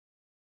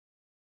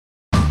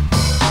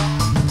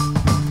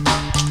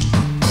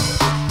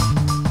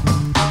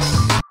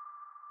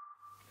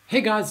Hey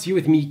guys, you're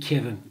with me,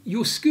 Kevin,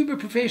 your scuba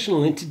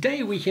professional, and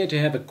today we're here to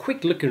have a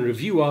quick look and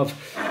review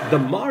of the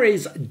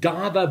Mares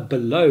Diver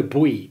Below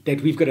Buoy that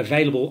we've got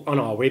available on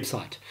our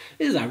website.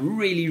 This is a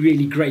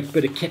really great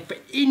bit of kit for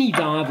any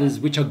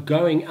divers which are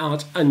going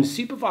out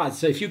unsupervised.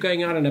 So if you're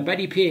going out on a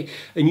buddy pair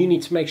and you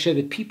need to make sure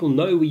that people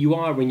know where you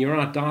are when you're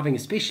out diving,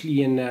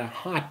 especially in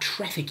high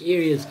traffic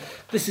areas,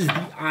 this is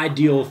the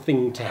ideal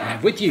thing to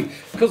have with you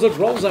because it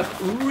rolls up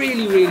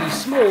really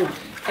small.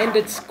 And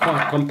it's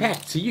quite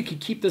compact, so you can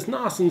keep this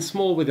nice and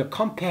small with a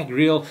compact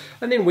reel,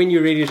 and then when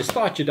you're ready to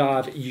start your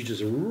dive, you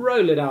just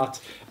roll it out,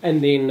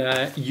 and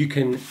then you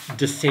can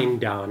descend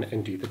down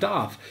and do the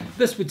dive.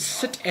 This would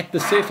sit at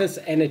the surface,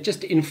 and it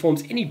just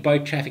informs any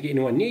boat traffic,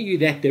 anyone near you,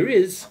 that there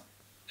is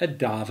a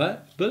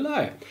diver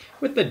below,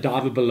 with the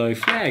Diver Below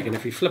flag. And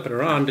if you flip it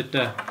around, it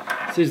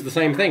says the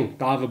same thing,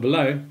 Diver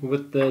Below,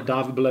 with the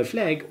Diver Below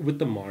flag, with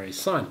the Mares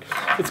sign.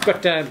 It's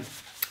got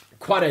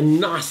quite a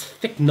nice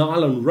thick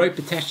nylon rope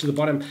attached to the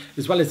bottom,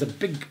 as well as a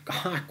big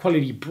high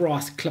quality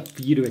brass clip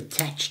for you to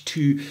attach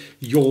to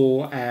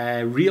your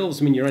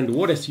reels when you're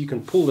underwater, so you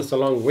can pull this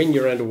along when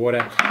you're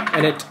underwater.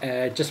 And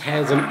it just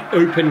has an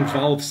open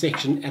valve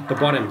section at the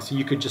bottom, so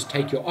you could just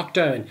take your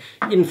octo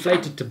and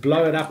inflate it to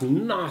blow it up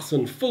nice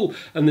and full,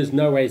 and there's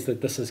no ways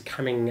that this is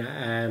coming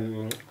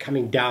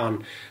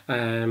down.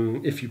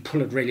 If you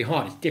pull it really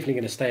hard, it's definitely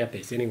going to stay up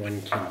there so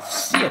anyone can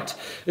see it.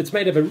 It's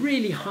made of a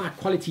really high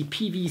quality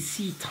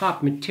PVC type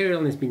material,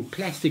 and it's been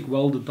plastic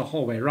welded the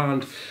whole way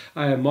around.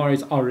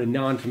 Mares are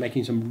renowned for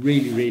making some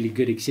really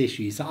good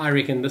accessories, so I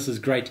reckon this is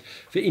great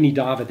for any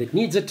diver that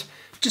needs it.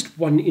 Just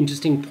one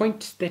interesting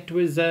point that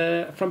was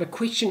from a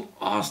question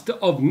asked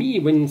of me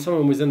when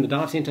someone was in the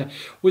dive center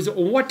was,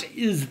 what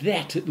is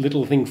that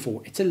little thing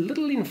for? It's a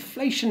little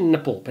inflation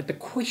nipple, but the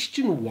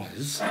question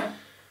was,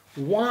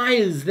 why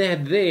is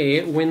that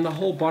there when the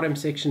whole bottom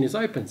section is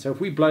open? So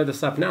if we blow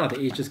this up now, the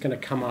air's just going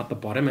to come out the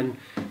bottom, and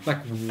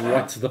like,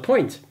 what's the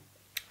point?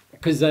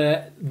 Because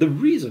the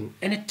reason,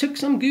 and it took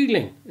some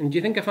Googling, and do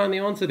you think I found the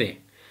answer there?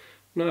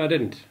 No, I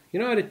didn't.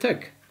 You know what it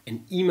took?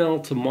 An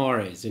email to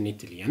Mares in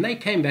Italy, and they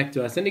came back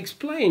to us and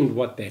explained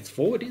what that's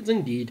for. It is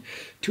indeed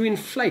to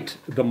inflate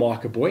the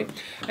marker buoy,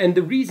 and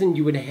the reason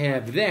you would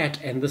have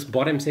that and this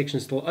bottom section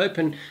still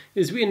open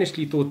is we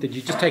initially thought that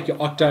you just take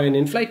your octo and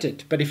inflate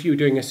it, but if you were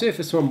doing a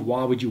surface swim,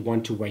 why would you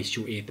want to waste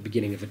your air at the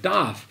beginning of a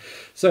dive?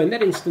 So in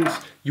that instance,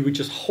 you would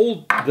just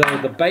hold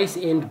the base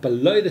end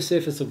below the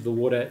surface of the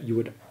water, you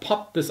would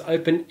pop this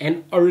open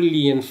and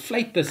orally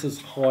inflate this as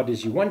hard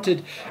as you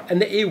wanted,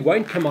 and the air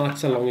won't come out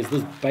so long as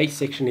this base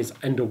section is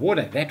underwater.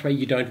 That way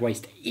you don't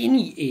waste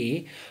any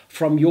air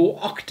from your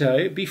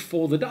octo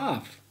before the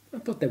dive. I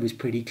thought that was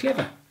pretty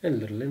clever. And a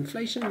little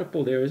inflation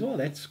nipple there as well.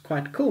 That's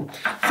quite cool.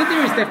 So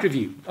there is that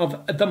review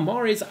of the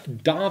Mares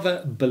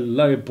Diver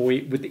Below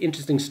Buoy with the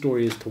interesting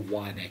story as to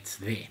why that's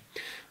there.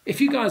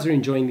 If you guys are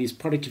enjoying these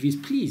product reviews,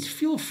 please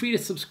feel free to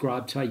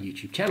subscribe to our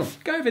YouTube channel.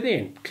 Go over there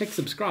and click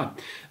subscribe.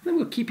 And then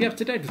we'll keep you up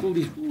to date with all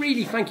these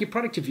really funky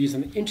product reviews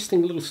and the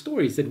interesting little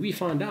stories that we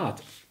find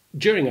out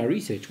during our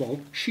research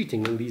while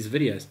shooting all these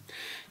videos.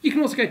 You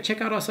can also go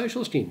check out our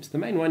social streams, the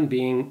main one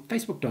being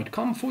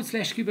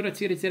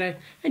facebook.com/scuba.co.za,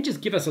 and just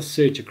give us a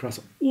search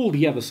across all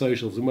the other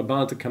socials, and we're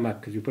bound to come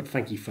up because we put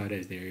funky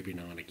photos there every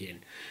now and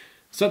again.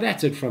 So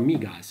that's it from me,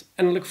 guys,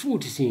 and I look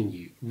forward to seeing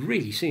you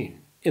really soon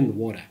in the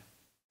water.